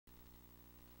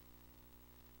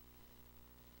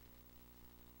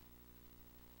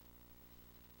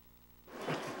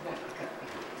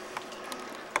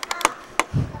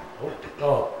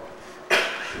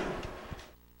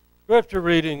Scripture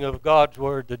reading of God's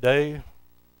Word today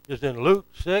is in Luke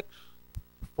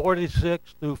 6:46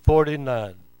 through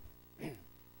 49.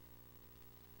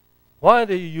 Why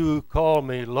do you call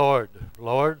me Lord,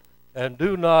 Lord, and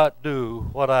do not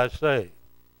do what I say?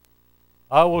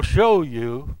 I will show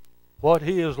you what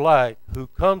he is like who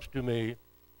comes to me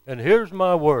and hears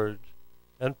my words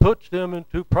and puts them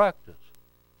into practice.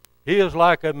 He is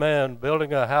like a man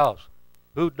building a house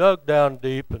who dug down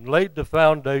deep and laid the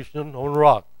foundation on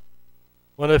rock.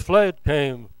 When a flood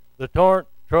came, the torrent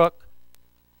struck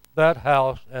that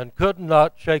house and could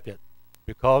not shake it,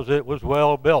 because it was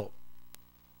well built.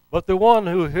 But the one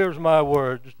who hears my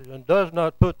words and does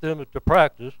not put them into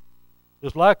practice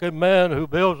is like a man who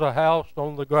builds a house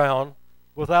on the ground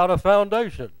without a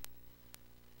foundation.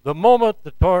 The moment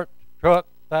the torrent struck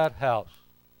that house,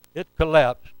 it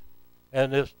collapsed,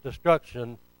 and its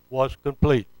destruction was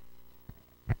complete.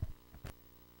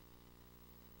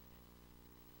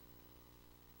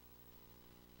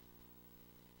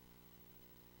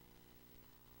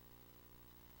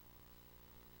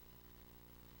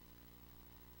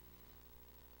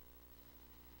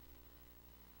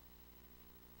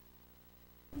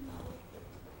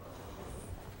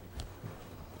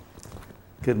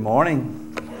 Good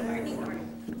morning.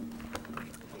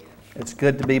 It's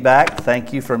good to be back.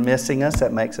 Thank you for missing us.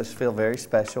 That makes us feel very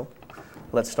special.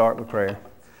 Let's start with prayer.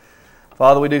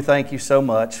 Father, we do thank you so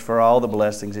much for all the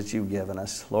blessings that you've given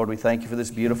us. Lord, we thank you for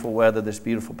this beautiful weather, this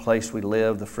beautiful place we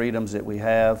live, the freedoms that we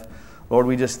have. Lord,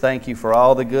 we just thank you for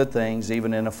all the good things,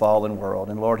 even in a fallen world.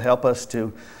 And Lord, help us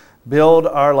to build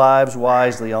our lives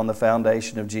wisely on the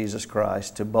foundation of Jesus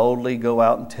Christ, to boldly go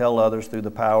out and tell others through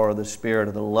the power of the Spirit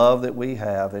of the love that we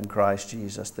have in Christ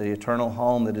Jesus, the eternal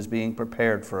home that is being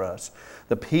prepared for us,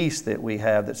 the peace that we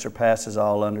have that surpasses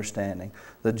all understanding,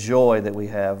 the joy that we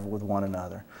have with one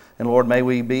another. And Lord, may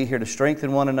we be here to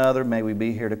strengthen one another. May we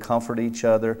be here to comfort each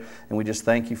other. And we just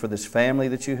thank you for this family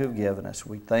that you have given us.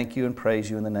 We thank you and praise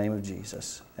you in the name of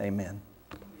Jesus. Amen.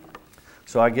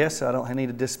 So I guess I don't need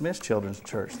to dismiss children's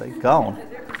church. They've gone.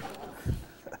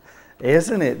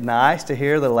 Isn't it nice to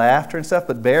hear the laughter and stuff?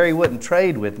 But Barry wouldn't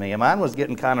trade with me, and mine was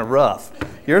getting kind of rough.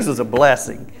 Yours was a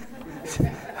blessing.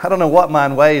 I don't know what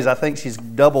mine weighs. I think she's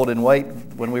doubled in weight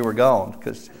when we were gone,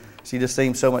 because she just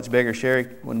seemed so much bigger. Sherry,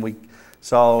 when we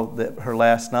saw her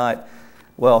last night,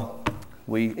 well,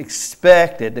 we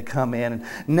expected to come in and,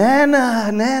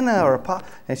 Nana, or Pop,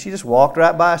 and she just walked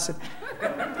right by us.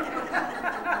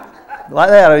 Like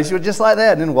that, she was just like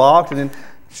that, and then walked, and then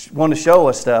she wanted to show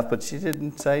us stuff, but she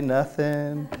didn't say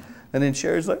nothing. And then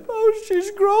Sherry's like, "Oh,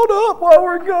 she's grown up while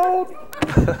we're gone."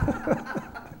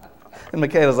 And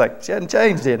Michaela's like, "She hasn't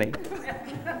changed any."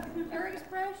 Her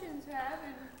expressions have,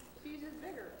 and she's just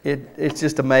bigger. It's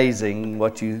just amazing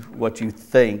what you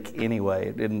think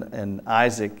anyway. And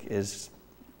Isaac is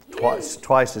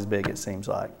twice as big, it seems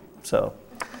like. So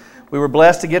we were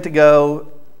blessed to get to go.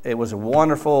 It was a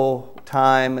wonderful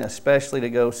time, especially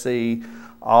to go see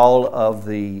all of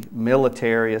the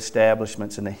military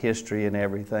establishments and the history and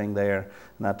everything there.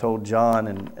 And I told John,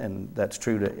 and that's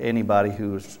true to anybody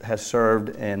who has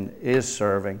served and is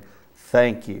serving,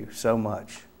 thank you so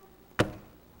much.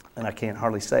 And I can't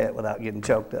hardly say it without getting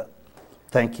choked up.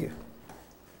 Thank you.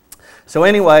 So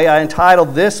anyway, I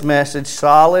entitled this message,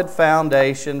 Solid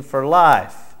Foundation for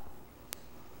Life.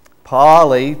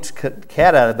 Polly took the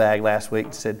cat out of the bag last week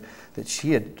and said that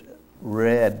she had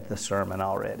read the sermon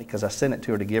already, because I sent it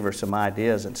to her to give her some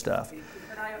ideas and stuff.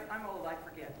 But I'm old, I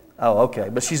forget. Oh, okay.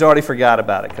 But she's already forgot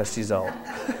about it because she's old.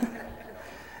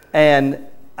 And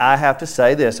I have to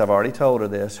say this, I've already told her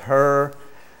this, her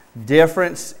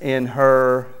difference in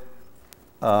her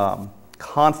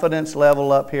confidence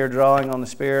level up here drawing on the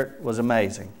Spirit was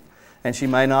amazing. And she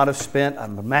may not have spent a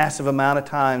massive amount of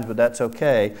time, but that's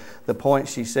okay. The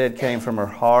points she said came from her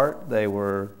heart. They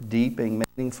were deep and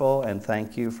meaningful, and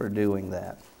thank you for doing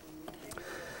that.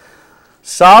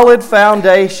 Solid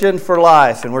foundation for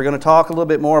life. And we're going to talk a little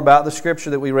bit more about the scripture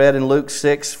that we read in Luke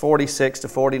 6:46 to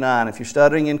 49. If you're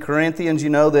studying in Corinthians, you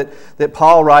know that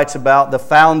Paul writes about the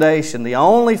foundation. The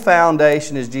only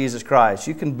foundation is Jesus Christ.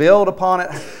 You can build upon it,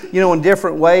 in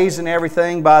different ways and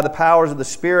everything by the powers of the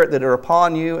Spirit that are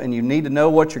upon you, and you need to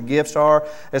know what your gifts are,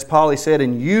 as Paul said,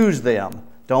 and use them.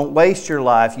 Don't waste your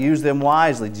life. Use them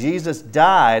wisely. Jesus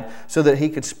died so that he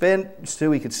could send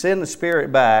the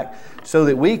Spirit back so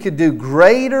that we could do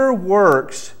greater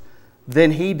works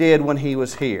than he did when he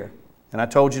was here. And I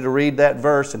told you to read that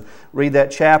verse and read that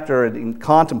chapter and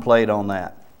contemplate on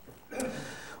that.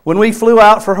 When we flew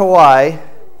out for Hawaii,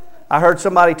 I heard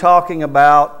somebody talking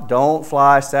about don't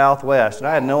fly Southwest. And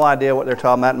I had no idea what they're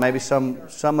talking about. Maybe some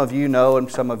of you know and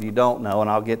some of you don't know, and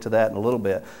I'll get to that in a little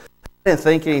bit. I didn't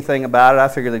think anything about it. I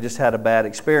figured they just had a bad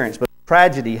experience. But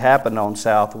tragedy happened on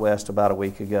Southwest about a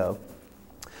week ago.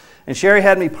 And Sherry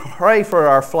had me pray for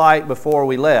our flight before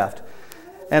we left.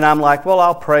 And I'm like, well,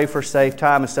 I'll pray for safe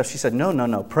time and stuff. She said,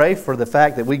 no. Pray for the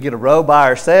fact that we get a row by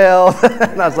ourselves.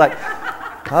 And I was like,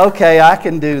 okay, I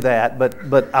can do that.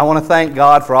 But I want to thank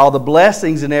God for all the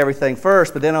blessings and everything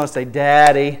first. But then I want to say,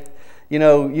 Daddy, you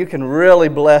know, you can really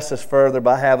bless us further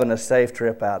by having a safe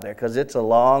trip out there. Because it's a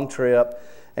long trip.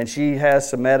 And she has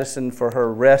some medicine for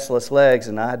her restless legs,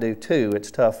 and I do too. It's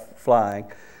tough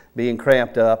flying, being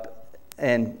cramped up.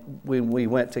 And we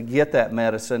went to get that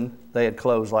medicine. They had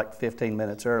closed like 15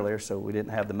 minutes earlier, so we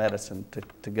didn't have the medicine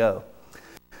to go.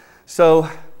 So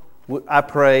I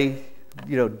pray,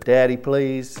 you know, Daddy,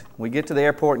 please. We get to the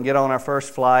airport and get on our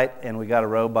first flight, and we got a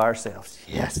row by ourselves.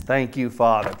 Yes, thank you,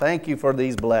 Father. Thank you for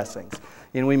these blessings.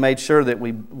 And we made sure that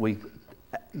we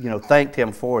thanked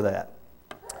Him for that.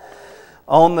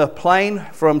 On the plane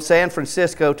from San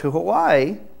Francisco to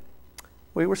Hawaii,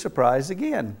 we were surprised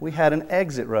again. We had an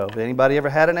exit row. Anybody ever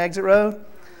had an exit row?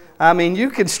 I mean, you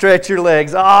can stretch your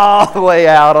legs all the way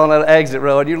out on an exit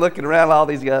row, and you're looking around at all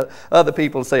these other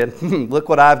people saying, look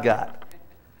what I've got.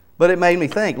 But it made me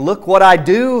think, look what I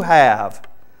do have.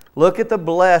 Look at the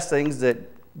blessings that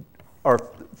are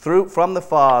from the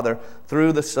Father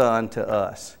through the Son to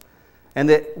us. And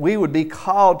that we would be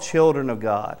called children of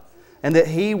God. And that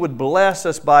He would bless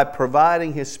us by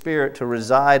providing His Spirit to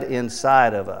reside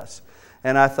inside of us.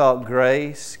 And I thought,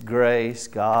 grace, grace,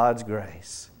 God's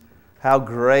grace. How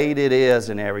great it is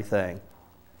and everything.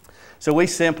 So we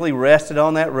simply rested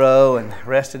on that row and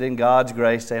rested in God's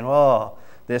grace, saying, oh,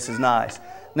 this is nice.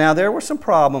 Now, there were some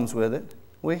problems with it.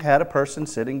 We had a person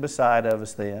sitting beside of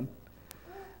us then.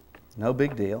 No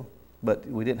big deal. But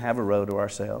we didn't have a row to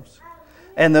ourselves.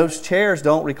 And those chairs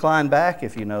don't recline back,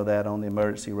 if you know that, on the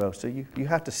emergency row. So you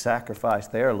have to sacrifice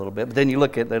there a little bit. But then you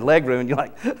look at the leg room and you're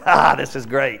like, this is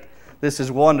great. This is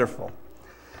wonderful.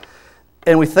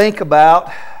 And we think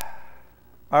about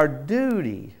our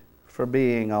duty for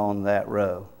being on that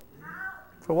row,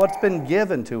 for what's been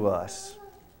given to us.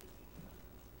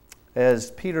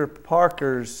 As Peter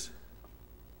Parker's,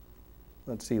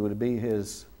 let's see, would it be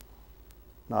his,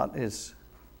 not his,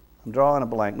 I'm drawing a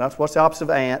blank. What's the opposite of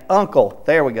aunt? Uncle.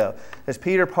 There we go. As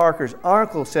Peter Parker's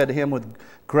uncle said to him, with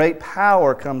great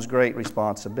power comes great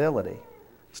responsibility.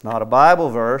 It's not a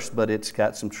Bible verse, but it's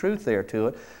got some truth there to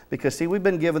it. Because, see, we've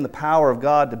been given the power of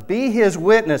God to be His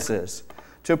witnesses,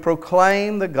 to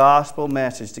proclaim the gospel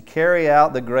message, to carry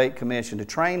out the Great Commission, to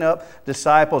train up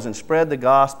disciples and spread the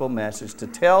gospel message, to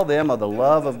tell them of the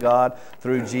love of God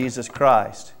through Jesus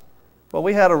Christ. Well,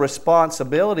 we had a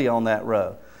responsibility on that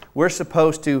row. We're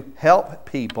supposed to help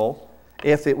people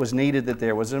if it was needed that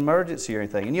there was an emergency or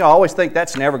anything. And you always think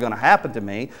that's never going to happen to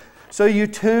me. So you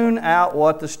tune out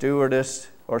what the stewardess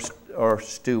or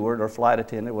steward or flight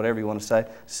attendant, whatever you want to say,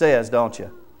 says, don't you?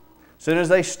 As soon as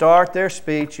they start their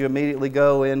speech, you immediately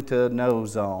go into no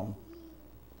zone.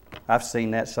 I've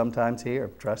seen that sometimes here,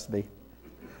 trust me.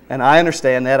 And I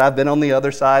understand that. I've been on the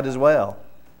other side as well.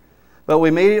 But we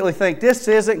immediately think, this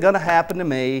isn't going to happen to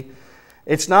me.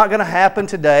 It's not going to happen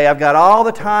today. I've got all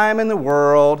the time in the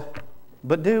world.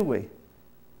 But do we?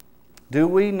 Do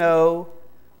we know,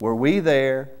 were we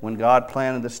there when God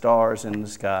planted the stars in the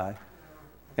sky?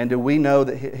 And do we know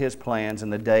that His plans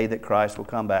and the day that Christ will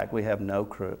come back? We have no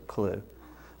clue.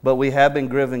 But we have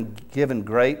been given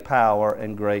great power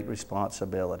and great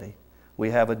responsibility.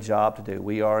 We have a job to do.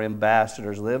 We are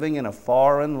ambassadors living in a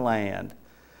foreign land,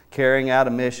 carrying out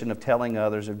a mission of telling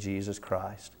others of Jesus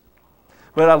Christ.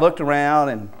 But I looked around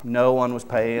and no one was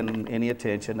paying any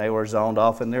attention. They were zoned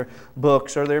off in their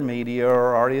books or their media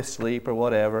or already asleep or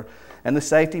whatever. And the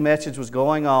safety message was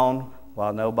going on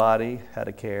while nobody had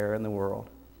a care in the world.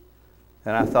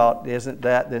 And I thought, isn't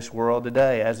that this world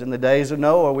today? As in the days of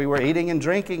Noah, we were eating and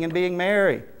drinking and being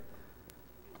merry.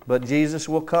 But Jesus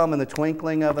will come in the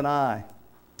twinkling of an eye,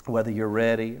 whether you're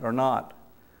ready or not.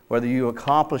 Whether you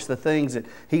accomplish the things that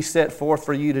He set forth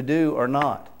for you to do or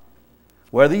not.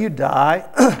 Whether you die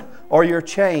or you're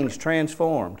changed,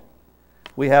 transformed.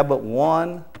 We have but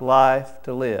one life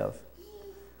to live.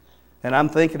 And I'm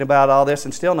thinking about all this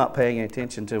and still not paying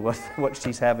attention to what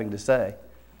she's having to say.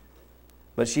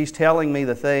 But she's telling me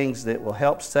the things that will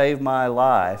help save my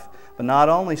life, but not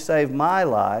only save my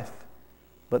life,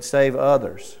 but save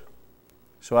others.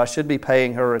 So I should be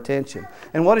paying her attention.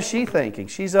 And what is she thinking?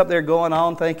 She's up there going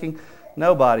on thinking,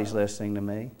 nobody's listening to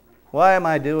me. Why am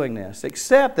I doing this?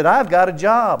 Except that I've got a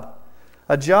job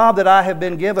that I have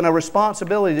been given, a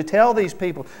responsibility to tell these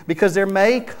people, because there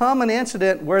may come an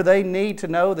incident where they need to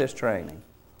know this training.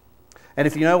 And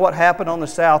if you know what happened on the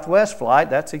Southwest flight,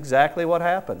 that's exactly what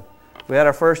happened. We had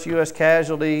our first U.S.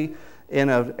 casualty in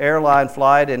an airline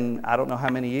flight in I don't know how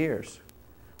many years.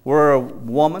 Where a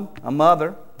woman, a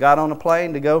mother, got on a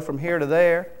plane to go from here to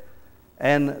there,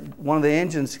 and one of the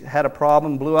engines had a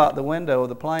problem, blew out the window of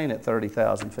the plane at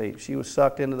 30,000 feet. She was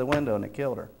sucked into the window and it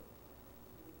killed her.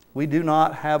 We do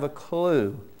not have a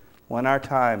clue when our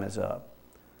time is up.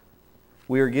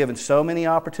 We are given so many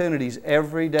opportunities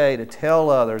every day to tell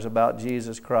others about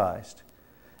Jesus Christ.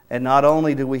 And not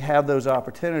only do we have those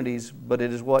opportunities, but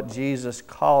it is what Jesus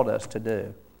called us to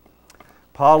do.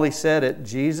 Paulie said it,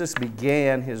 Jesus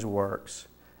began His works,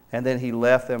 and then He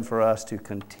left them for us to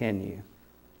continue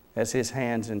as His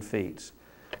hands and feet.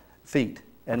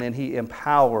 And then He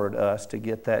empowered us to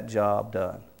get that job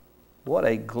done. What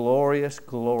a glorious,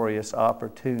 glorious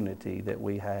opportunity that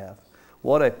we have.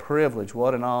 What a privilege,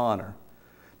 what an honor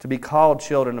to be called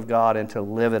children of God and to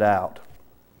live it out.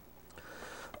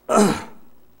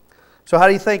 So how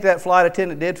do you think that flight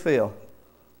attendant did feel?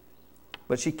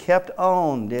 But she kept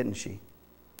on, didn't she?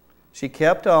 She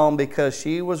kept on because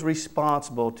she was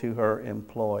responsible to her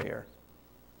employer.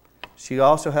 She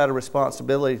also had a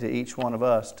responsibility to each one of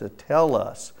us to tell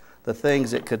us the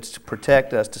things that could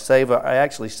protect us, to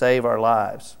actually save our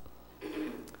lives.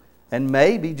 And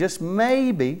maybe, just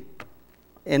maybe,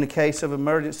 in the case of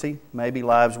emergency, maybe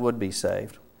lives would be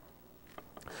saved.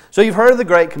 So you've heard of the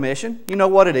Great Commission. You know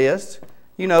what it is.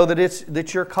 You know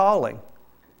that your calling.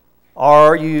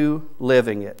 Are you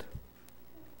living it?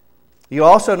 You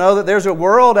also know that there's a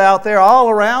world out there all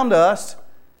around us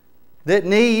that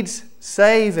needs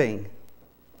saving.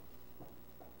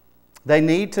 They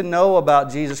need to know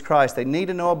about Jesus Christ. They need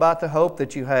to know about the hope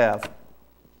that you have.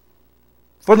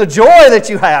 For the joy that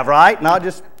you have, right?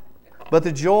 But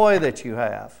the joy that you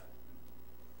have.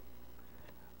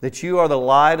 That you are the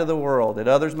light of the world, that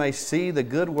others may see the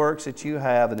good works that you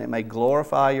have, and it may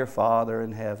glorify your Father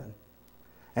in heaven.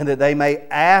 And that they may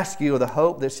ask you of the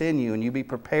hope that's in you, and you be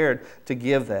prepared to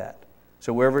give that.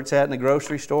 So wherever it's at in the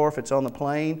grocery store, if it's on the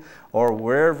plane, or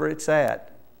wherever it's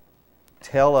at,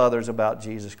 tell others about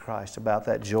Jesus Christ, about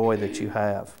that joy that you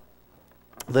have.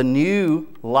 The new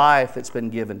life that's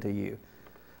been given to you.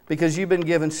 Because you've been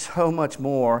given so much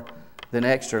more than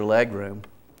extra legroom.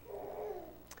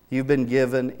 You've been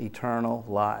given eternal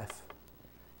life.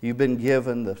 You've been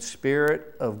given the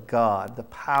Spirit of God, the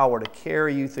power to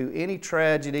carry you through any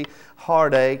tragedy,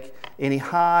 heartache, any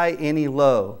high, any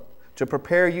low, to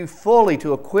prepare you fully,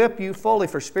 to equip you fully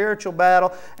for spiritual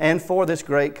battle and for this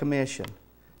Great Commission.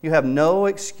 You have no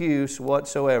excuse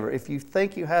whatsoever. If you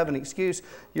think you have an excuse,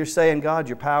 you're saying, God,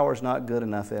 your power is not good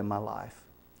enough in my life.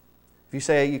 If you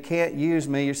say you can't use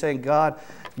me, you're saying, God,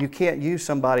 you can't use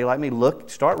somebody like me. Look,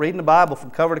 start reading the Bible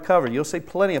from cover to cover. You'll see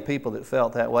plenty of people that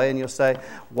felt that way, and you'll say,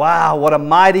 wow, what a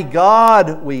mighty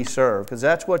God we serve. Because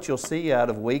that's what you'll see out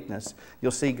of weakness.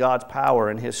 You'll see God's power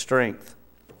and His strength.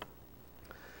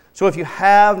 So if you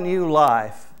have new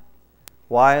life,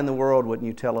 why in the world wouldn't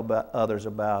you tell others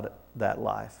about that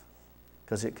life?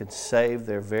 Because it could save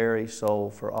their very soul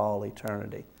for all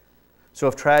eternity. So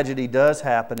if tragedy does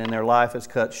happen and their life is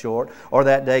cut short, or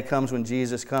that day comes when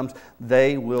Jesus comes,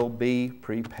 they will be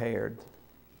prepared.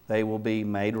 They will be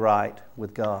made right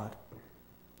with God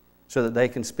so that they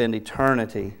can spend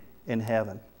eternity in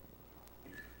heaven.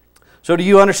 So do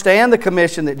you understand the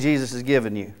commission that Jesus has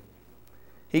given you?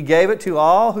 He gave it to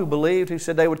all who believed, who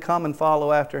said they would come and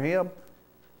follow after Him.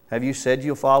 Have you said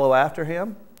you'll follow after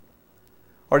Him?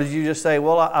 Or did you just say,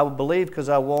 well, I believe because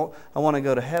I want to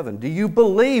go to heaven? Do you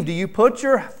believe? Do you put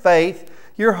your faith,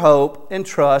 your hope, and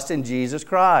trust in Jesus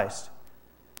Christ?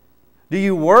 Do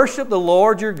you worship the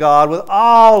Lord your God with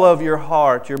all of your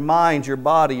heart, your mind, your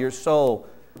body, your soul,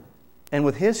 and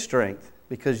with His strength?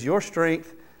 Because your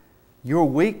strength, your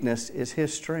weakness is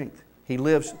His strength. He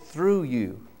lives through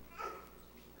you.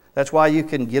 That's why you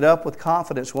can get up with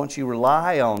confidence once you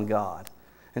rely on God.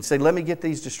 And say, let me get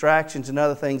these distractions and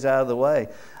other things out of the way.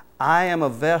 I am a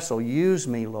vessel. Use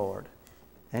me, Lord.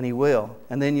 And He will.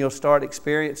 And then you'll start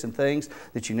experiencing things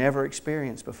that you never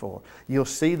experienced before. You'll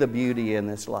see the beauty in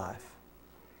this life.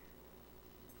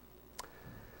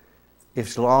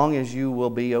 As long as you will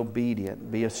be obedient,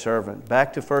 be a servant.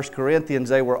 Back to 1 Corinthians,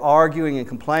 they were arguing and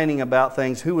complaining about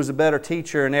things. Who was a better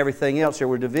teacher and everything else? There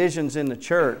were divisions in the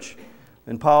church.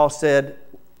 And Paul said,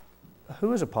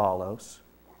 who is Apollos?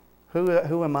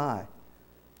 Who am I?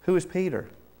 Who is Peter?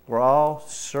 We're all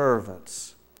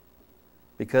servants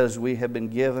because we have been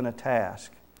given a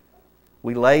task.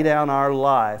 We lay down our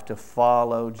life to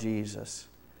follow Jesus.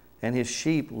 And His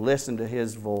sheep listen to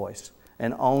His voice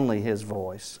and only His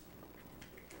voice.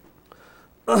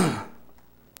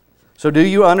 So do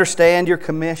you understand your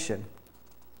commission?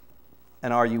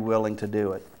 And are you willing to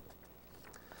do it?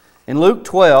 In Luke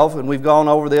 12, and we've gone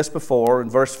over this before, in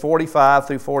verse 45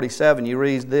 through 47, you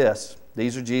read this.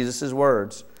 These are Jesus'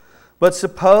 words. But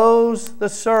suppose the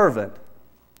servant,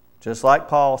 just like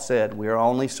Paul said, we are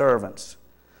only servants.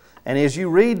 And as you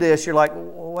read this, you're like,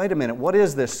 wait a minute, what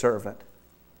is this servant?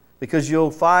 Because you'll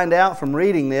find out from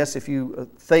reading this, if you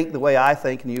think the way I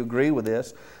think and you agree with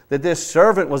this, that this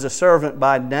servant was a servant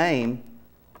by name,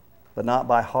 but not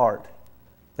by heart.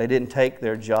 They didn't take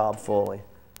their job fully.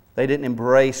 They didn't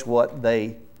embrace what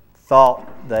they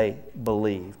thought they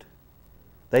believed.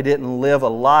 They didn't live a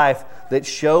life that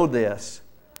showed this.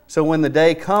 So when the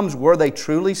day comes, were they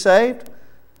truly saved?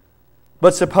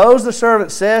 But suppose the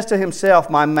servant says to himself,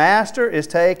 my master is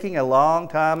taking a long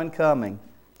time in coming.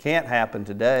 Can't happen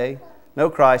today. No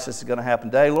crisis is going to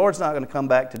happen today. Lord's not going to come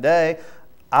back today.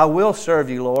 I will serve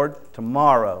you, Lord,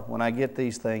 tomorrow when I get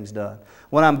these things done.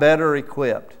 When I'm better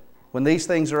equipped. When these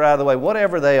things are out of the way,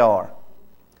 whatever they are.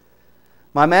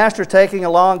 My master is taking a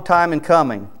long time in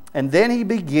coming. And then he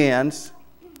begins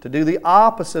to do the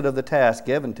opposite of the task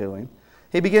given to him.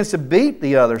 He begins to beat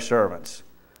the other servants,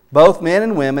 both men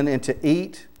and women, and to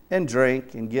eat and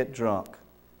drink and get drunk.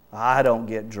 I don't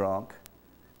get drunk.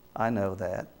 I know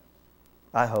that.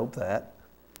 I hope that.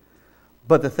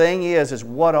 But the thing is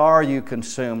what are you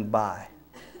consumed by?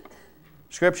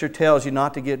 Scripture tells you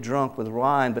not to get drunk with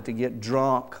wine, but to get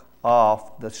drunk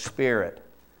off the Spirit.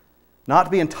 Not to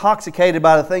be intoxicated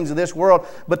by the things of this world,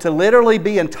 but to literally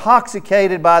be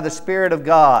intoxicated by the Spirit of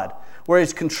God, where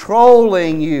He's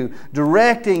controlling you,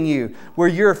 directing you, where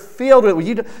you're filled with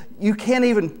it. You can't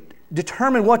even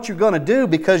determine what you're going to do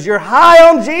because you're high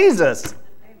on Jesus.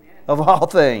 Amen. Of all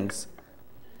things.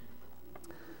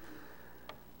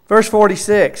 Verse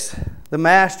 46, the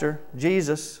master,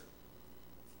 Jesus,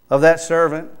 of that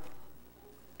servant,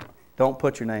 don't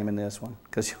put your name in this one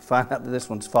because you'll find out that this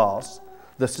one's false.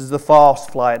 This is the false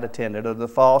flight attendant or the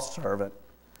false servant.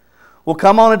 Will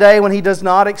come on a day when he does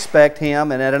not expect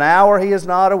him, and at an hour he is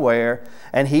not aware,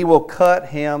 and he will cut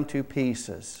him to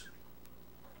pieces.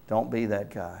 Don't be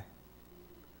that guy.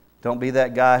 Don't be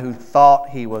that guy who thought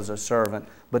he was a servant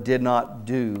but did not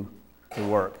do the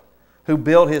work. Who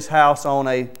built his house on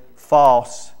a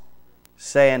false,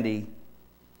 sandy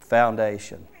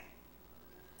foundation.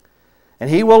 And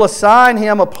he will assign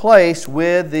him a place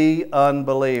with the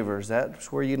unbelievers.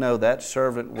 That's where you know that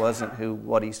servant wasn't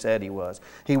what he said he was.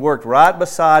 He worked right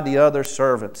beside the other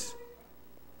servants.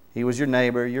 He was your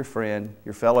neighbor, your friend,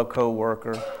 your fellow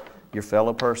co-worker, your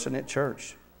fellow person at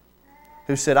church.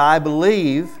 Who said, I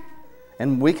believe,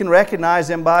 and we can recognize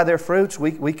them by their fruits.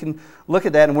 We can look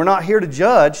at that, and we're not here to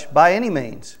judge by any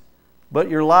means. But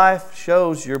your life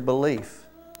shows your belief.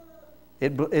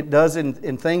 It does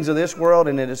in things of this world,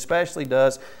 and it especially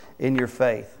does in your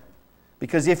faith.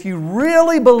 Because if you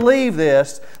really believe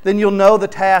this, then you'll know the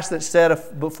task that's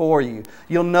set before you.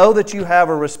 You'll know that you have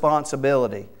a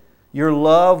responsibility. Your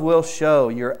love will show.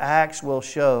 Your acts will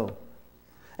show.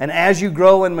 And as you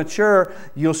grow and mature,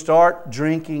 you'll start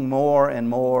drinking more and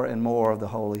more and more of the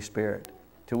Holy Spirit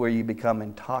to where you become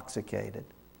intoxicated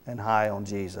and high on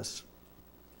Jesus.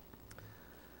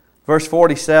 Verse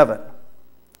 47.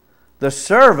 The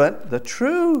servant, the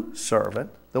true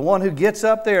servant, the one who gets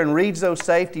up there and reads those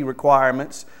safety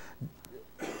requirements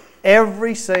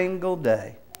every single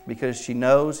day because he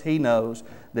knows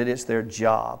that it's their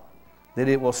job, that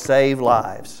it will save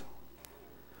lives.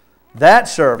 That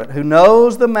servant who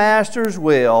knows the master's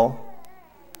will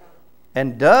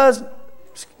and does,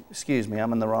 excuse me,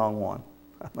 I'm in the wrong one.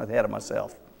 I'm ahead of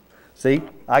myself. See,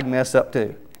 I can mess up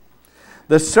too.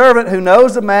 The servant who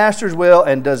knows the master's will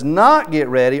and does not get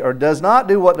ready or does not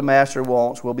do what the master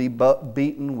wants will be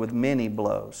beaten with many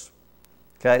blows.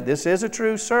 Okay, this is a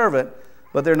true servant,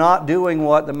 but they're not doing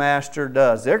what the master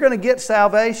does. They're going to get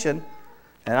salvation,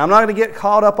 and I'm not going to get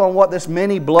caught up on what this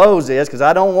many blows is because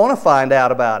I don't want to find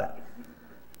out about it.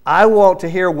 I want to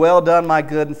hear, well done, my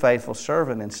good and faithful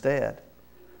servant instead.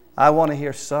 I want to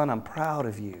hear, son, I'm proud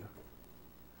of you.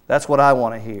 That's what I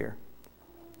want to hear.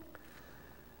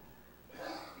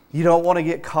 You don't want to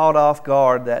get caught off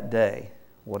guard that day,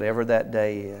 whatever that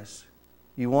day is.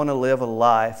 You want to live a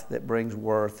life that brings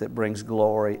worth, that brings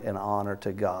glory and honor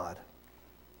to God.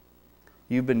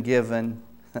 You've been given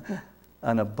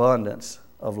an abundance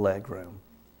of legroom.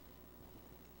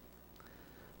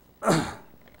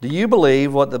 Do you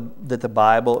believe that the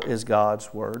Bible is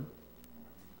God's Word?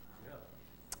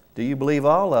 Do you believe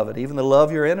all of it, even the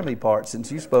love your enemy part,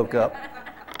 since you spoke up?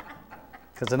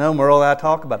 Because I know Merle and I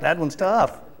talk about that one's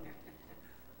tough.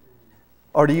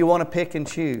 Or do you want to pick and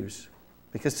choose?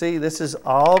 Because see, this is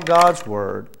all God's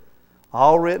Word,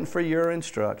 all written for your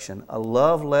instruction, a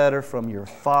love letter from your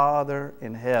Father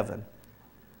in heaven,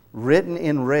 written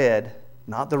in red,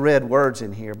 not the red words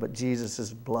in here, but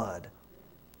Jesus' blood.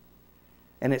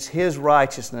 And it's His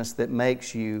righteousness that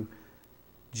makes you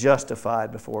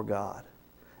justified before God.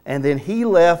 And then He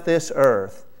left this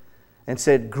earth and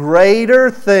said, greater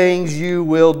things you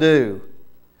will do.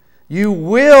 You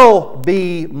will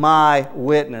be my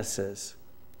witnesses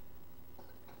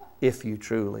if you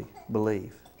truly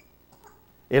believe.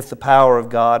 If the power of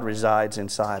God resides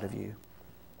inside of you.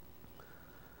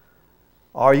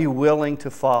 Are you willing to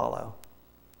follow?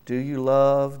 Do you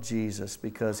love Jesus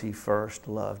because He first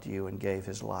loved you and gave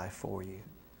His life for you?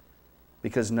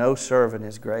 Because no servant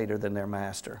is greater than their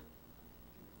master.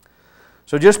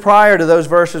 So just prior to those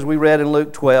verses we read in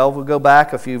Luke 12, we'll go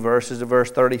back a few verses to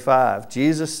verse 35.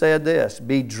 Jesus said this,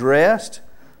 be dressed,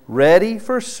 ready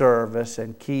for service,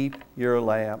 and keep your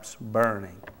lamps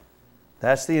burning.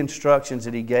 That's the instructions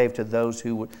that He gave to those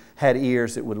who had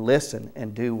ears that would listen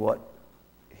and do what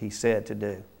He said to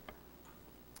do.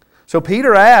 So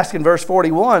Peter asked in verse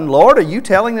 41, Lord, are you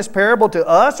telling this parable to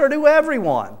us or to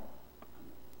everyone?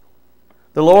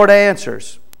 The Lord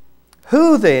answers,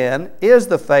 who then is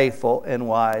the faithful and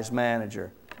wise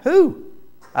manager? Who?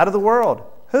 Out of the world.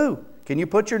 Who? Can you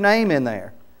put your name in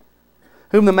there?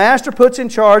 Whom the master puts in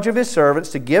charge of his servants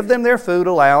to give them their food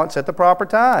allowance at the proper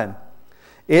time.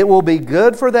 It will be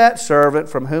good for that servant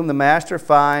from whom the master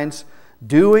finds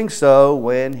doing so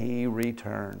when he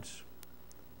returns.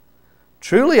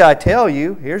 Truly I tell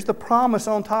you, here's the promise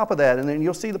on top of that, and then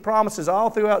you'll see the promises all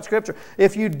throughout Scripture.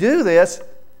 If you do this,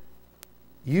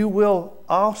 you will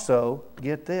also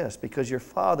get this, because your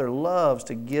Father loves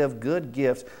to give good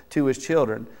gifts to His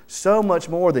children, so much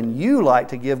more than you like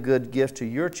to give good gifts to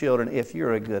your children if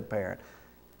you're a good parent.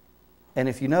 And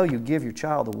if you know, you give your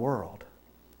child the world.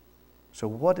 So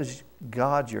what does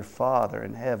God, your Father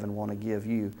in heaven, want to give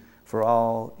you for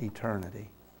all eternity?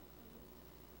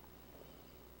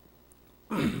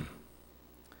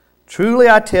 Truly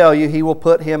I tell you, He will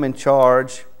put him in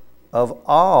charge of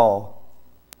all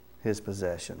his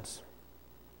possessions.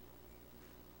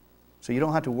 So you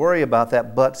don't have to worry about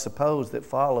that but suppose that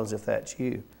follows if that's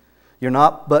you. You're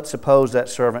not but suppose that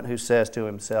servant who says to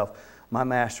himself, my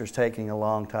master's taking a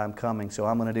long time coming, so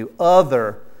I'm going to do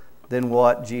other than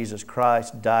what Jesus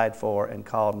Christ died for and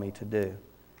called me to do,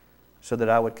 so that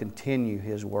I would continue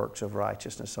His works of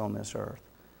righteousness on this earth.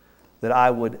 That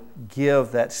I would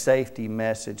give that safety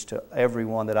message to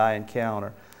everyone that I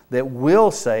encounter that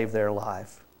will save their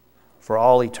life for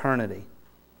all eternity.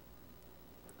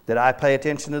 Did I pay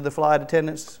attention to the flight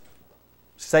attendant's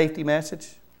safety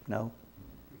message? No.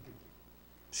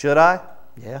 Should I?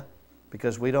 Yeah,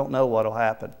 because we don't know what will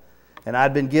happen. And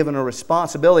I'd been given a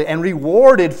responsibility and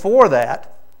rewarded for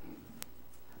that,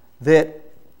 that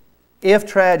if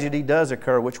tragedy does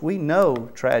occur, which we know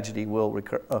tragedy will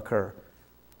occur,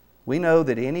 we know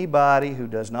that anybody who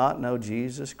does not know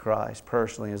Jesus Christ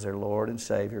personally as their Lord and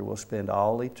Savior will spend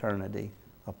all eternity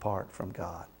apart from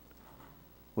God.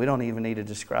 We don't even need to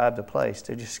describe the place.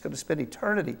 They're just going to spend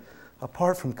eternity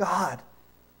apart from God,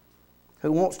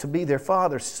 who wants to be their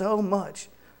Father so much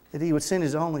that He would send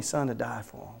His only Son to die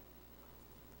for them.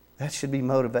 That should be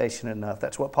motivation enough.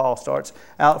 That's what Paul starts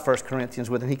out 1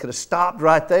 Corinthians with. And he could have stopped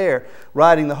right there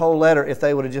writing the whole letter if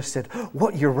they would have just said,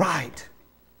 "What, you're right.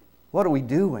 What are we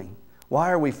doing? Why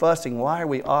are we fussing? Why are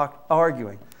we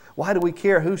arguing? Why do we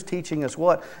care who's teaching us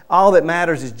what? All that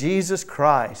matters is Jesus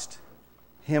Christ,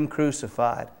 Him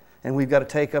crucified. And we've got to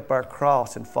take up our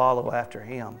cross and follow after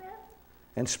Him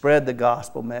and spread the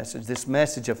gospel message, this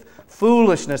message of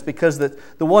foolishness, because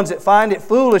the ones that find it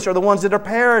foolish are the ones that are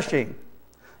perishing.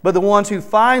 But the ones who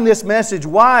find this message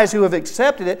wise, who have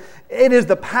accepted it, it is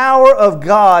the power of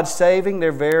God saving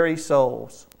their very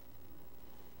souls.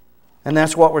 And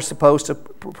that's what we're supposed to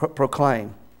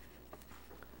proclaim.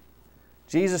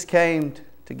 Jesus came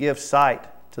to give sight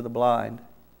to the blind,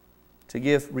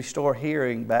 to restore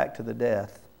hearing back to the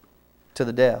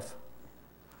deaf.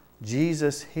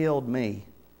 Jesus healed me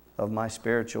of my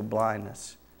spiritual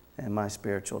blindness and my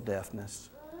spiritual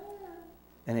deafness.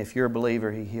 And if you're a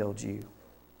believer, He healed you.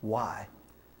 Why?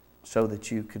 So that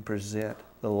you could present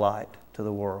the light to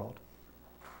the world.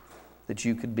 That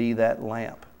you could be that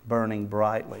lamp burning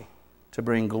brightly to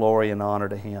bring glory and honor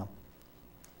to Him.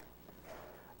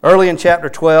 Early in chapter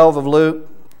 12 of Luke,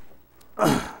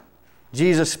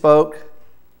 Jesus spoke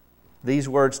these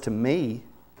words to me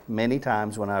many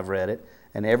times when I've read it,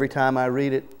 and every time I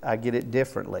read it, I get it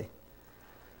differently.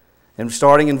 And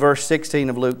starting in verse 16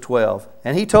 of Luke 12,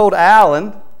 and He told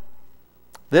Alan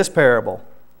this parable.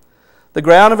 The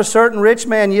ground of a certain rich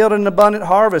man yielded an abundant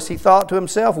harvest. He thought to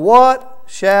himself, what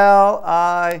shall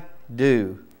I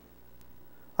do?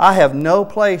 I have no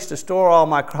place to store all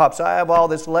my crops. I have all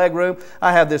this leg room.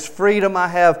 I have this freedom. I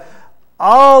have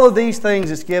all of these things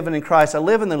that's given in Christ. I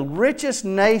live in the richest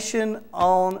nation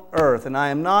on earth, and I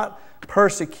am not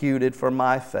persecuted for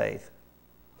my faith.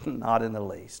 Not in the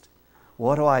least.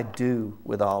 What do I do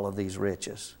with all of these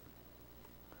riches?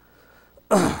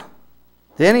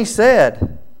 Then he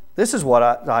said, this is what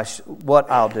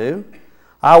I'll do.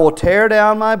 I will tear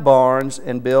down my barns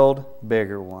and build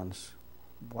bigger ones.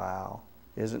 Wow.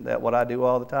 Isn't that what I do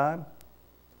all the time?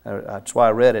 That's why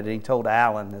I read it. And he told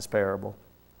Alan this parable.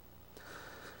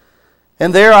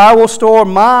 And there I will store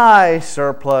my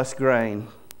surplus grain.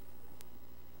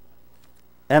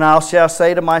 And I shall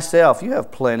say to myself, you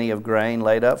have plenty of grain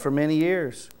laid up for many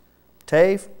years.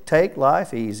 Take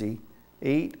life easy.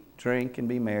 Eat, drink, and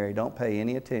be merry. Don't pay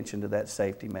any attention to that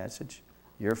safety message.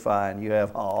 You're fine. You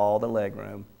have all the leg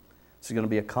room. It's going to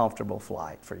be a comfortable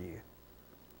flight for you.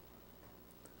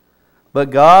 But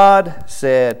God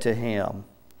said to him,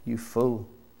 you fool,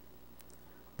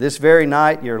 this very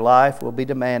night your life will be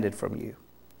demanded from you.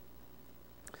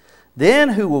 Then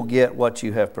who will get what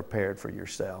you have prepared for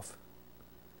yourself?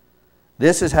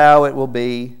 This is how it will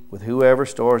be with whoever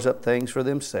stores up things for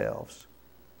themselves,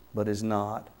 but is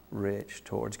not rich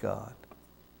towards God.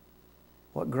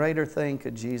 What greater thing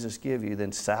could Jesus give you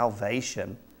than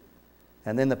salvation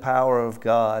and then the power of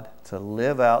God to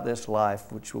live out this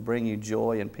life which will bring you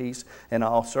joy and peace in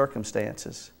all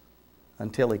circumstances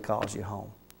until He calls you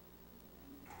home?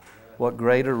 What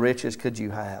greater riches could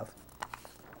you have?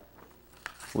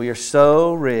 We are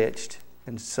so rich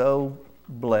and so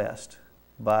blessed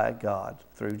by God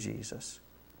through Jesus.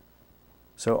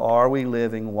 So are we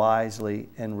living wisely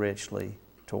and richly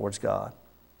towards God?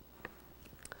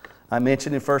 I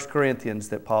mentioned in 1 Corinthians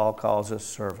that Paul calls us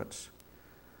servants.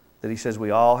 That he says we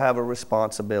all have a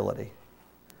responsibility.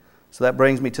 So that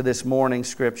brings me to this morning's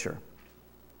scripture.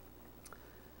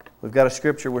 We've got a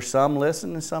scripture where some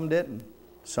listened and some didn't.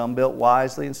 Some built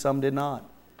wisely and some did not.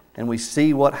 And we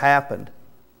see what happened.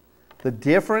 The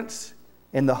difference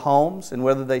in the homes and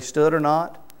whether they stood or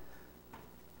not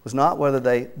was not whether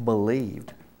they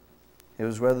believed. It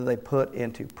was whether they put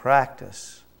into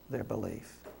practice their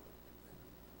belief.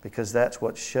 Because that's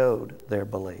what showed their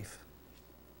belief.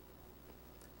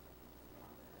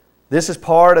 This is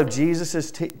part of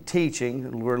Jesus'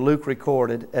 teaching, where Luke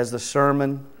recorded, as the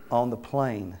Sermon on the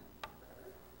Plain.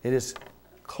 It is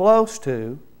close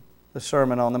to the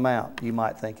Sermon on the Mount. You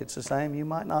might think it's the same. You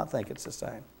might not think it's the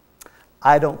same.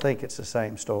 I don't think it's the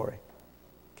same story.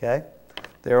 Okay?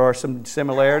 There are some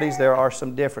similarities. There are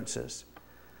some differences.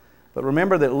 But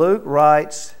remember that Luke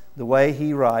writes the way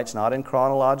he writes, not in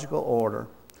chronological order,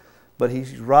 but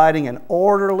he's writing an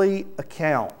orderly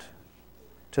account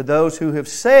to those who have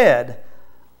said,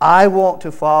 I want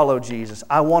to follow Jesus.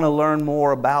 I want to learn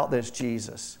more about this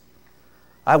Jesus.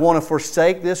 I want to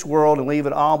forsake this world and leave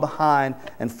it all behind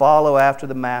and follow after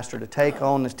the Master to take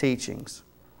on His teachings.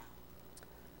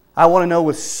 I want to know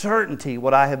with certainty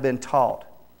what I have been taught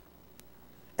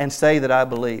and say that I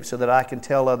believe so that I can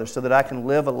tell others, so that I can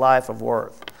live a life of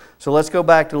worth. So let's go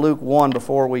back to Luke 1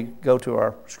 before we go to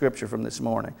our scripture from this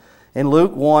morning. In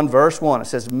Luke 1, verse 1, it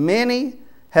says, many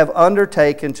have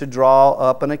undertaken to draw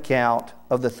up an account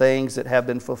of the things that have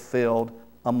been fulfilled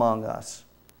among us.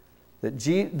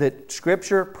 That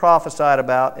Scripture prophesied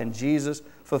about and Jesus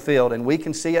fulfilled. And we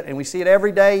can see it, and we see it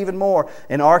every day even more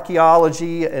in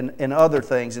archaeology and other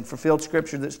things, and fulfilled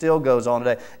Scripture that still goes on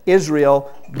today. Israel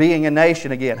being a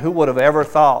nation again. Who would have ever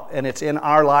thought? And it's in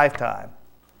our lifetime.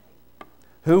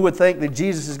 Who would think that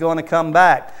Jesus is going to come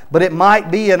back? But it might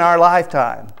be in our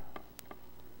lifetime.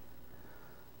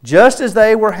 Just as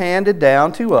they were handed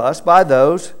down to us by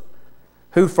those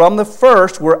who from the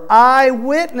first were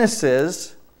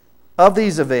eyewitnesses of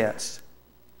these events.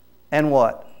 And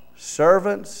what?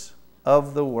 Servants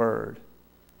of the Word.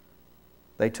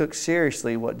 They took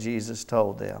seriously what Jesus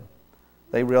told them.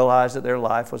 They realized that their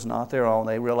life was not their own.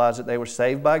 They realized that they were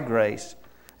saved by grace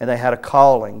and they had a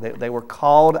calling. They were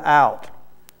called out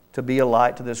to be a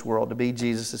light to this world, to be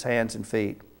Jesus' hands and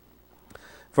feet.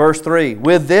 Verse 3,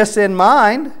 with this in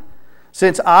mind,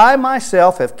 since I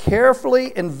myself have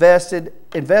carefully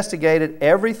investigated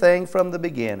everything from the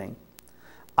beginning,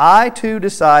 I too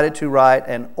decided to write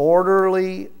an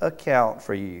orderly account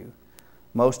for you,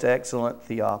 most excellent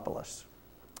Theophilus.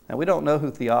 Now we don't know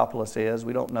who Theophilus is.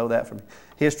 We don't know that from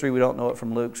history. We don't know it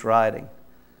from Luke's writing.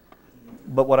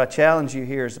 But what I challenge you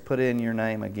here is to put in your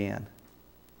name again.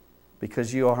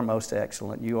 Because you are most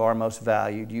excellent. You are most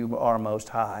valued. You are most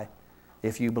high.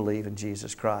 If you believe in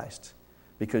Jesus Christ,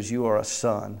 because you are a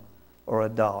son or a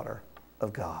daughter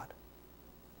of God.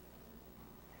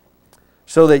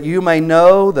 so that you may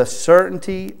know the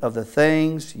certainty of the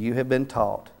things you have been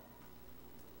taught.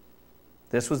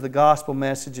 This was the gospel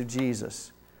message of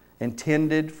Jesus,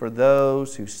 intended for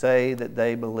those who say that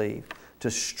they believe,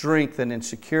 to strengthen and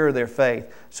secure their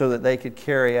faith so that they could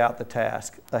carry out the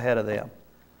task ahead of them.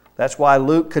 That's why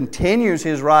Luke continues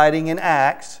his writing in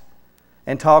Acts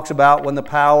and talks about when the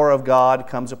power of God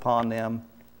comes upon them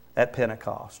at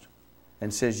Pentecost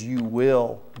and says, you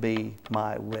will be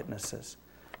my witnesses.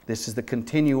 This is the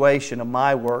continuation of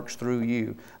my works through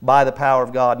you by the power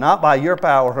of God, not by your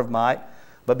power of might,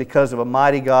 but because of a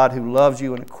mighty God who loves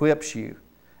you and equips you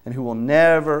and who will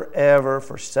never, ever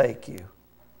forsake you.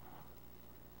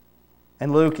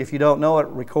 And Luke, if you don't know it,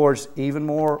 records even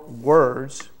more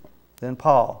words than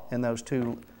Paul in those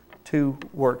two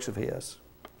works of his.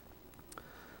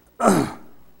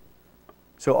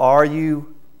 So are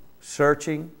you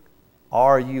searching?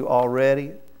 Are you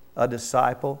already a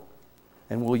disciple?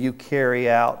 And will you carry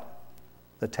out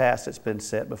the task that's been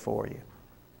set before you?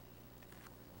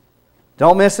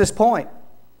 Don't miss this point.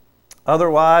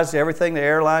 Otherwise, everything the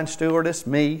airline stewardess,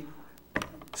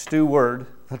 steward,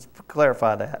 let's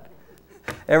clarify that.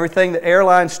 Everything the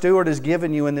airline steward has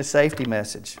given you in this safety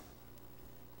message.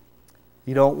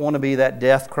 You don't want to be that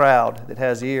deaf crowd that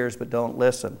has ears but don't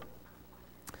listen.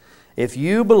 If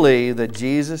you believe that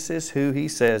Jesus is who He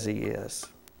says He is,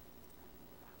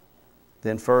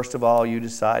 then first of all you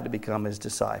decide to become His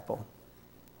disciple.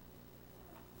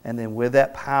 And then with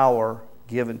that power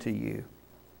given to you,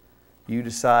 you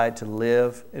decide to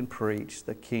live and preach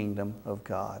the kingdom of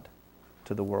God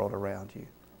to the world around you,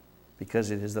 because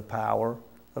it is the power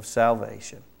of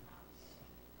salvation.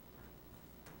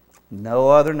 No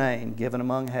other name given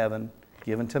among heaven,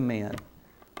 given to men,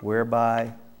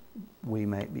 whereby we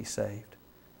may be saved.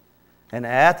 And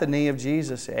at the knee of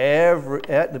Jesus, at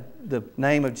the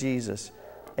name of Jesus,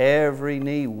 every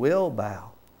knee will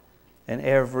bow and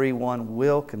everyone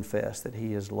will confess that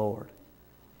He is Lord.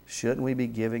 Shouldn't we be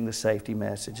giving the safety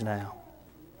message now?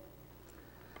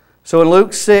 So in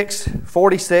Luke 6,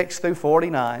 46 through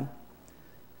 49,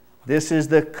 this is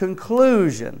the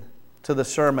conclusion to the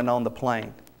Sermon on the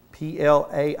Plain.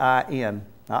 P-L-A-I-N,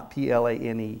 not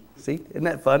P-L-A-N-E. See, isn't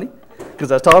that funny?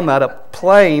 Because I was talking about a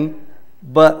plane,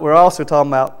 but we're also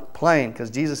talking about plane because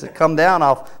Jesus had come down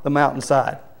off the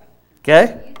mountainside.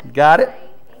 Okay? Got it?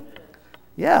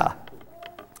 Yeah.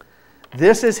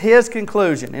 This is His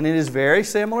conclusion, and it is very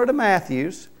similar to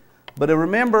Matthew's. But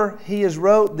remember, He has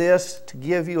wrote this to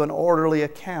give you an orderly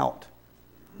account,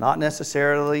 not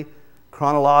necessarily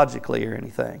chronologically or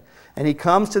anything. And He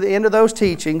comes to the end of those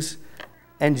teachings,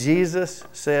 and Jesus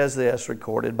says this,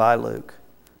 recorded by Luke.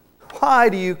 Why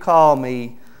do you call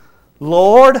me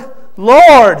Lord,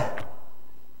 Lord,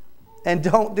 and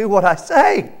don't do what I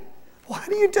say? Why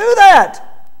do you do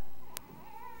that?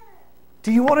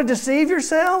 Do you want to deceive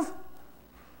yourself?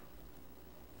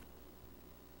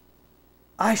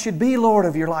 I should be Lord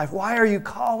of your life. Why are you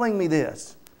calling me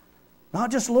this? Not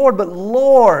just Lord, but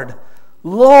Lord,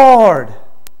 Lord.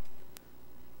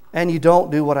 And you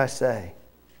don't do what I say.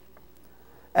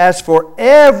 As for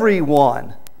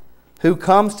everyone who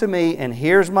comes to me and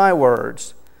hears my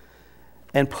words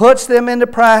and puts them into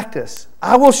practice,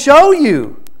 I will show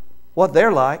you what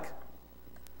they're like.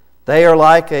 They are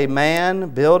like a man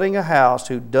building a house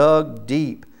who dug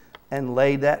deep and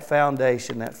laid that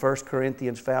foundation, that 1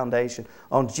 Corinthians foundation,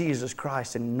 on Jesus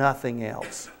Christ and nothing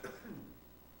else.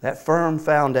 That firm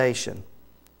foundation.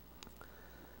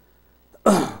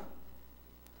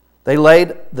 They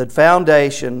laid the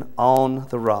foundation on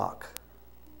the rock.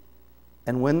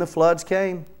 And when the floods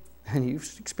came, and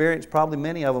you've experienced probably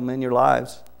many of them in your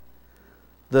lives,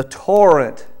 the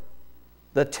torrent,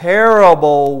 the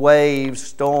terrible waves,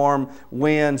 storm,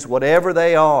 winds, whatever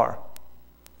they are.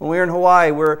 When we were in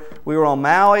Hawaii, we were on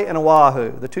Maui and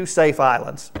Oahu, the two safe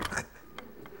islands.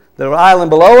 The island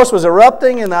below us was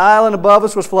erupting and the island above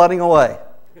us was flooding away.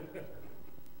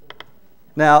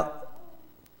 Now,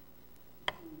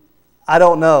 I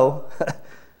don't know,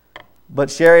 but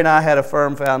Sherry and I had a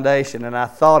firm foundation, and I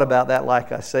thought about that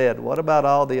like I said. What about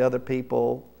all the other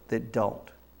people that don't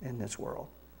in this world?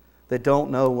 That don't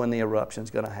know when the eruption's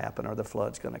going to happen or the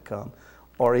flood's going to come,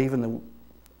 or even the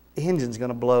engine's going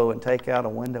to blow and take out a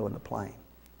window in the plane.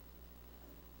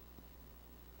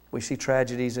 We see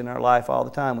tragedies in our life all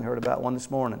the time. We heard about one this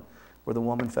morning where the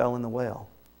woman fell in the well.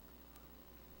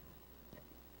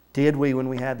 Did we, when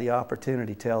we had the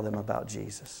opportunity, tell them about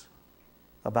Jesus?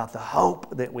 About the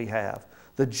hope that we have,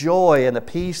 the joy and the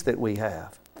peace that we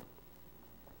have.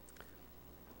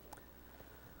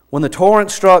 When the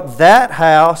torrent struck that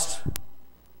house,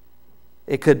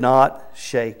 it could not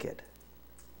shake it.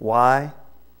 Why?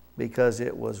 Because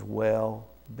it was well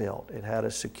built. It had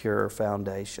a secure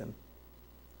foundation.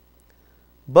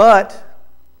 But,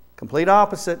 complete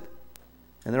opposite,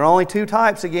 and there are only two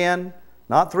types again,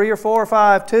 not 3 or 4 or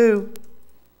 5, 2.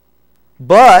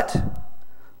 But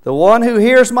the one who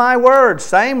hears my words,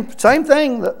 same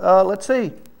thing, let's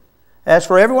see. As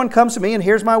for everyone comes to me and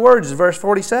hears my words, is verse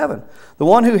 47. The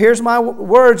one who hears my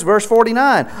words, verse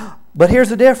 49. But here's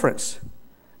the difference.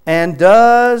 And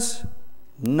does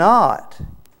not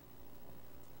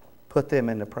put them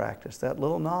into practice. That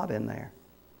little not in there.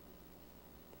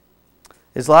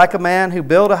 Is like a man who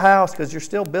built a house, because you're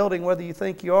still building whether you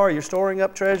think you are. You're storing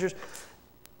up treasures.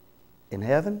 In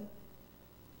heaven?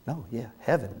 No, yeah,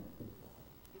 heaven.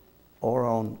 Or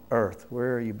on earth.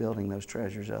 Where are you building those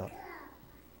treasures up?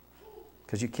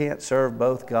 Because you can't serve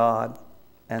both God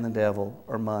and the devil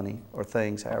or money or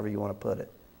things, however you want to put it.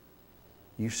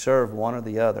 You serve one or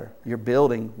the other. You're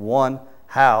building one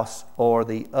house or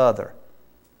the other.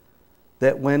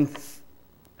 That when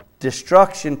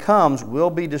destruction comes, will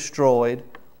be destroyed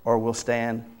or will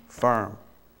stand firm.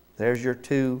 There's your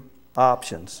two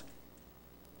options.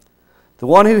 The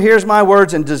one who hears my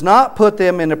words and does not put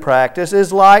them into practice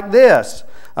is like this.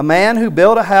 A man who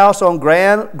built a house on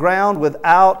ground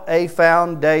without a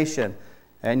foundation.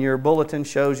 And your bulletin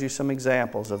shows you some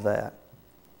examples of that.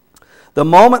 The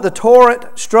moment the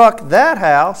torrent struck that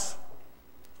house,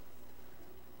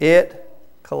 it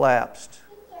collapsed.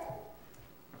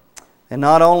 And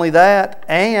not only that,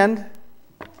 and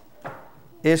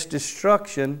its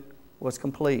destruction was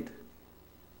complete.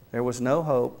 There was no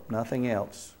hope, nothing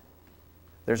else.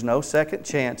 There's no second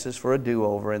chances for a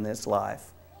do-over in this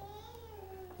life.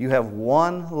 You have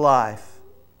one life.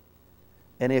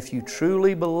 And if you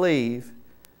truly believe,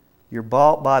 you're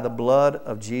bought by the blood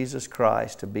of Jesus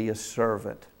Christ to be a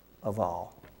servant of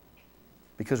all.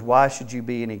 Because why should you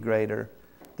be any greater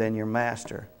than your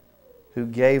master, who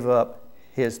gave up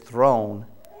His throne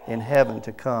in heaven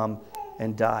to come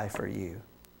and die for you?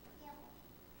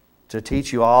 To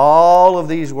teach you all of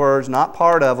these words, not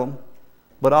part of them,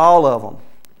 but all of them.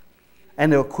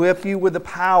 And to equip you with the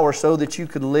power so that you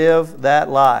could live that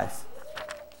life.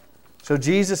 So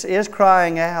Jesus is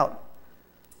crying out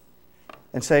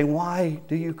and saying, why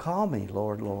do you call me,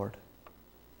 Lord, Lord?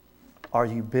 Are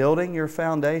you building your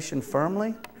foundation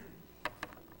firmly?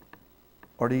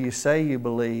 Or do you say you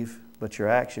believe, but your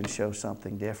actions show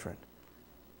something different?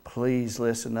 Please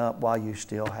listen up while you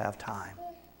still have time.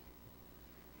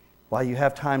 While you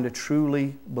have time to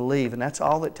truly believe. And that's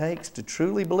all it takes to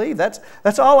truly believe.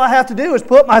 That's all I have to do is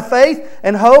put my faith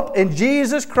and hope in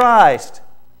Jesus Christ.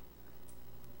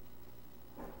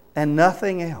 And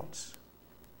nothing else.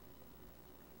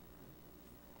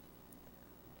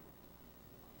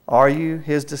 Are you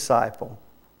His disciple?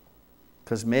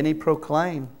 Because many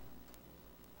proclaim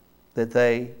that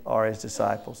they are His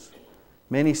disciples.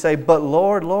 Many say, but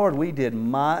Lord, Lord, we did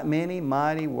many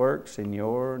mighty works in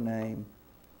your name.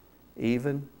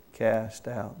 Even cast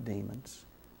out demons.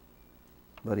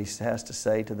 But He has to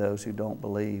say to those who don't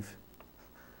believe,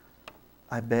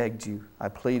 I begged you, I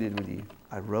pleaded with you,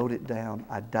 I wrote it down,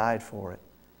 I died for it.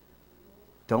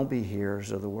 Don't be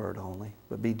hearers of the word only,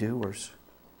 but be doers.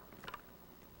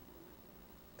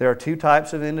 There are two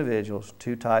types of individuals,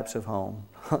 two types of home,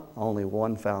 only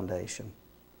one foundation,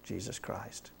 Jesus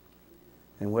Christ.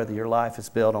 And whether your life is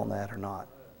built on that or not.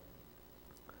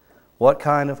 What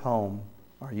kind of home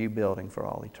are you building for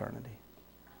all eternity?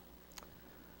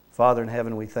 Father in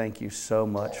heaven, we thank you so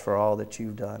much for all that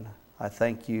you've done. I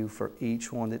thank you for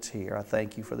each one that's here. I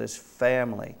thank you for this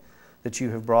family that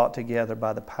you have brought together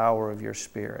by the power of your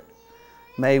Spirit.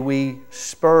 May we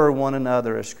spur one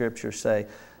another, as Scripture say,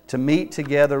 to meet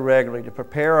together regularly, to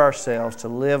prepare ourselves to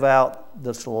live out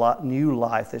this new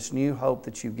life, this new hope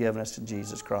that you've given us in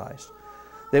Jesus Christ.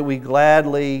 That we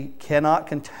gladly cannot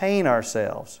contain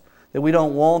ourselves, that we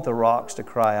don't want the rocks to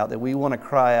cry out, that we want to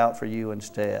cry out for you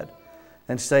instead.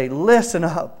 And say, listen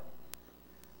up.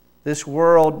 This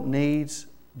world needs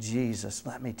Jesus.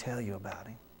 Let me tell you about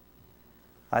Him.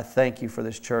 I thank you for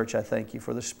this church. I thank you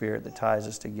for the Spirit that ties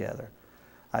us together.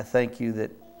 I thank you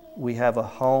that we have a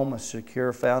home, a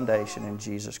secure foundation in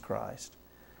Jesus Christ.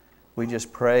 We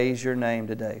just praise your name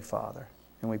today, Father.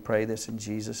 And we pray this in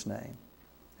Jesus' name.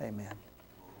 Amen.